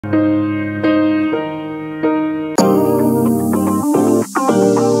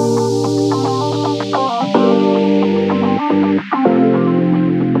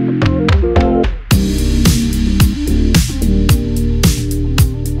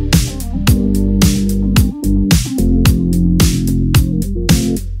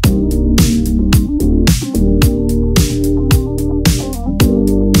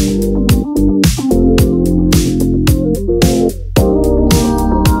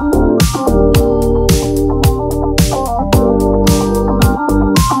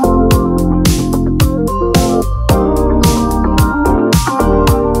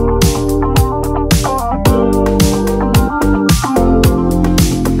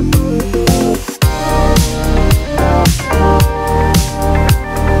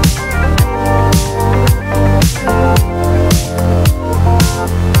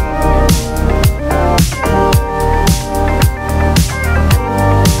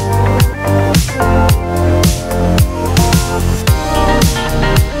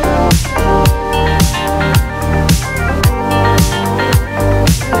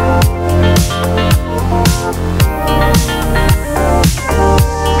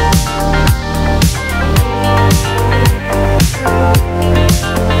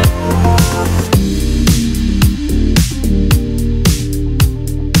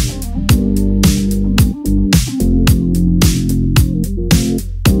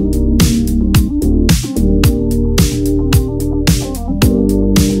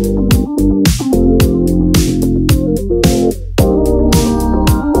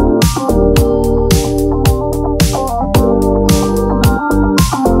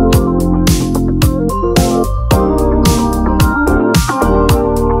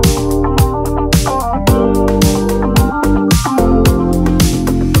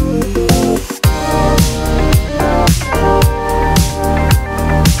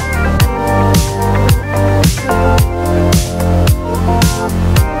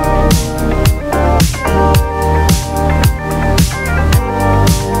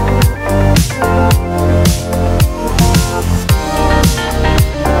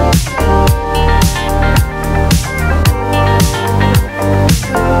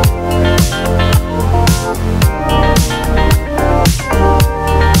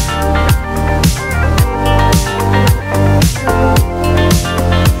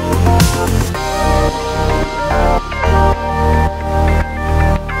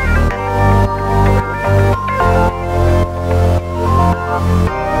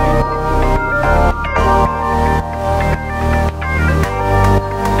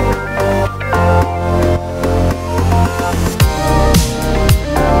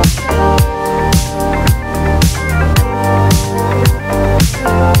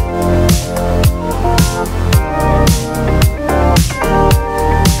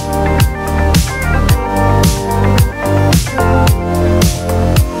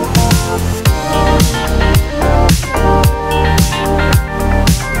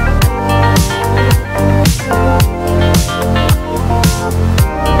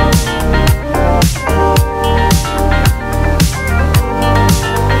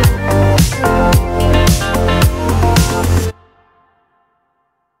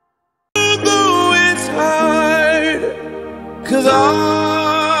'Cause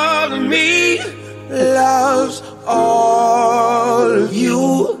all of me loves all of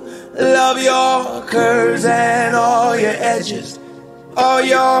you. Love your curves and all your edges, all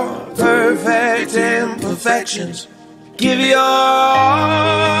your perfect imperfections. Give your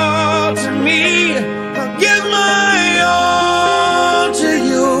all to me, I'll give my all to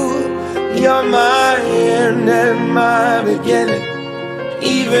you. You're my end and my beginning.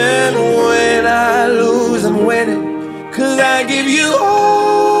 Even when I lose, I'm winning. 'Cause I give you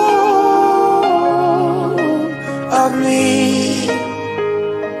all of me,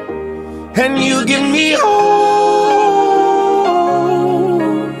 and you give me all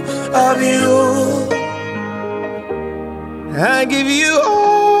of you. I give you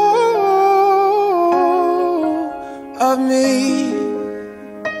all of me,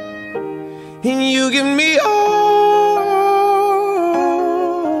 and you give me all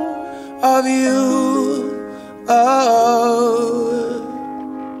of you. Oh,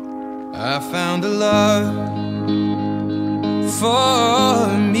 I found a love for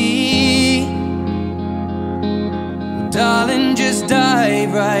me. Darling, just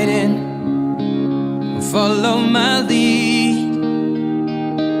dive right in, follow my lead.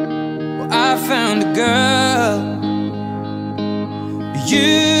 Well, I found a girl,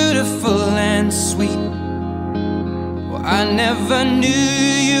 beautiful and sweet. Well, I never knew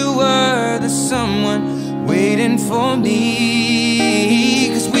you were the someone waiting for me.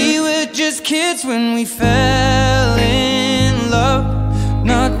 'Cause we kids when we fell in love,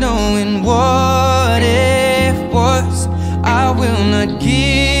 not knowing what it was. I will not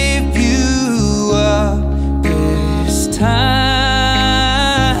give you up this time.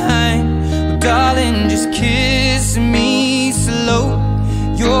 Oh, darling, just kiss me slow.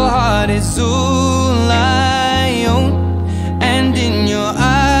 Your heart is all I own, and in your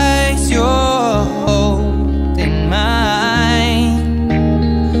eyes you're holding mine.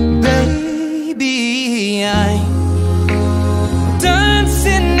 Baby, I'm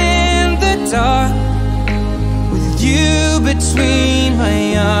dancing in the dark with you between my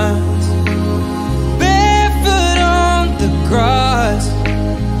arms, barefoot on the grass,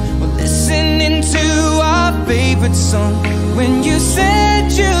 we're listening to our favorite song. When you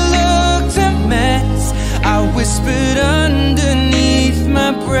said you looked a mess, I whispered underneath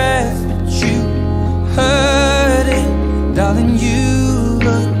my breath, but you heard it. Darling, you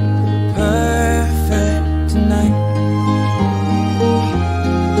look perfect tonight.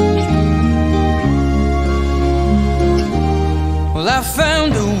 Well, I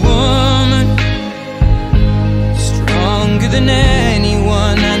found a woman stronger than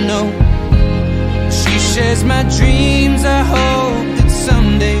anyone I know. She shares my dreams. I hope that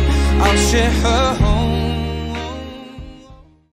someday I'll share her home.